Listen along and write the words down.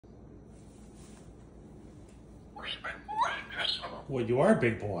Well, you are a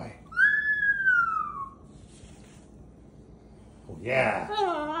big boy. Oh, yeah. Where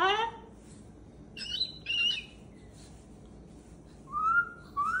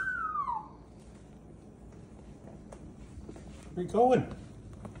are you going?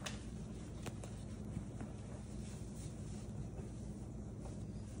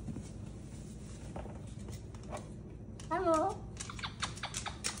 Hello.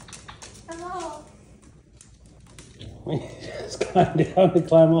 Hello. Just climb down and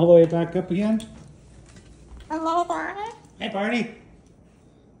climb all the way back up again. Hello, Barney. Hey, Barney.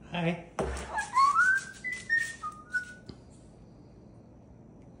 Hi.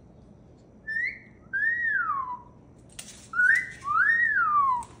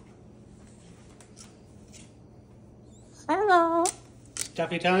 Hello.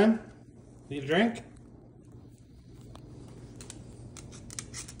 Stuffy time? Need a drink?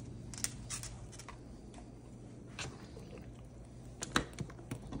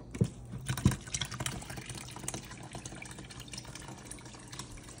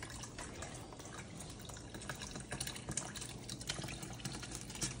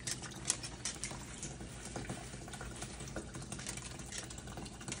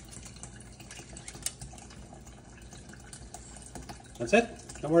 That's it?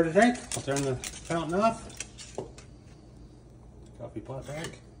 No more to drink? I'll turn the fountain off. Coffee pot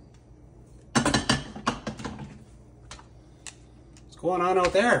back. What's going on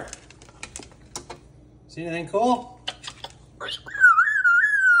out there? See anything cool?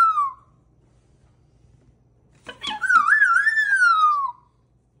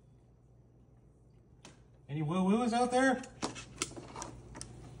 Any woo-woos out there?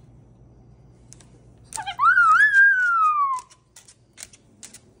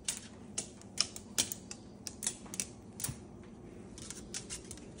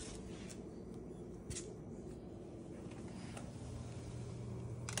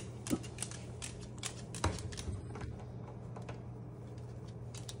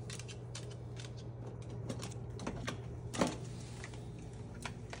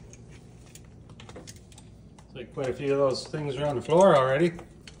 Like quite a few of those things are on the floor already.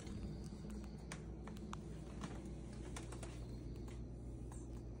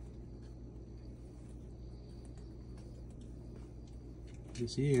 You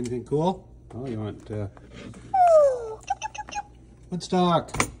see anything cool? Oh, you want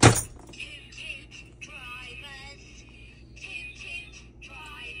Woodstock.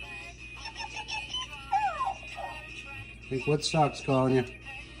 I think Woodstock's calling you.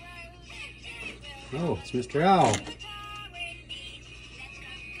 Oh, it's Mr. Owl.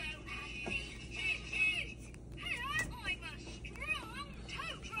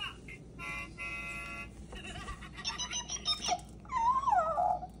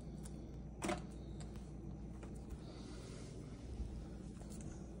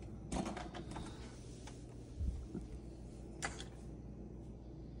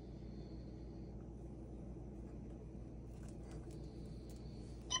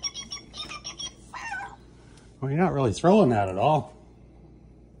 Well, you're not really throwing that at all.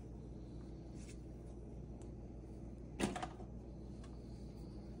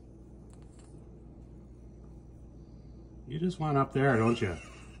 You just went up there, don't you?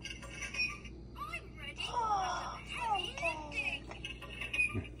 I'm ready.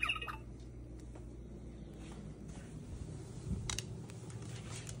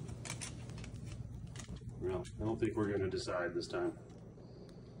 Well, I don't think we're going to decide this time.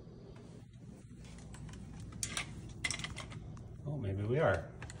 Oh, maybe we are.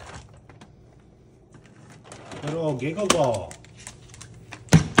 Good old giggle ball.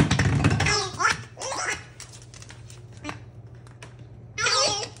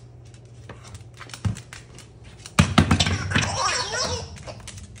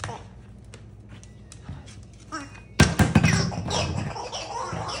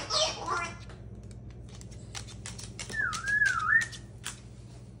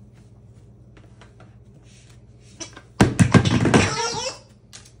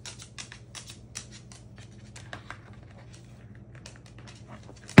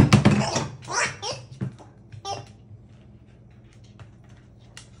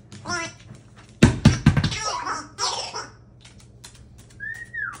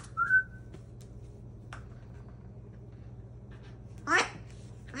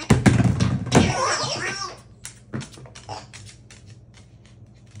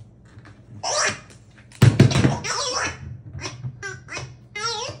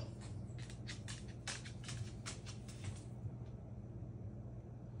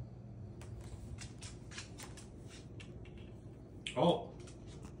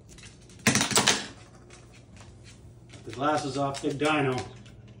 the glasses off Big Dino.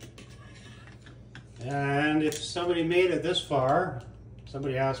 And if somebody made it this far,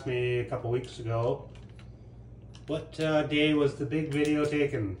 somebody asked me a couple weeks ago, what day was the big video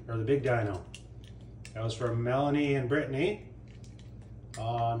taken, or the Big Dino? That was from Melanie and Brittany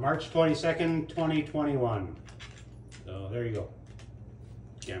on March 22nd, 2021. So there you go.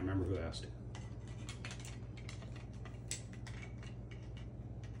 Can't remember who asked it.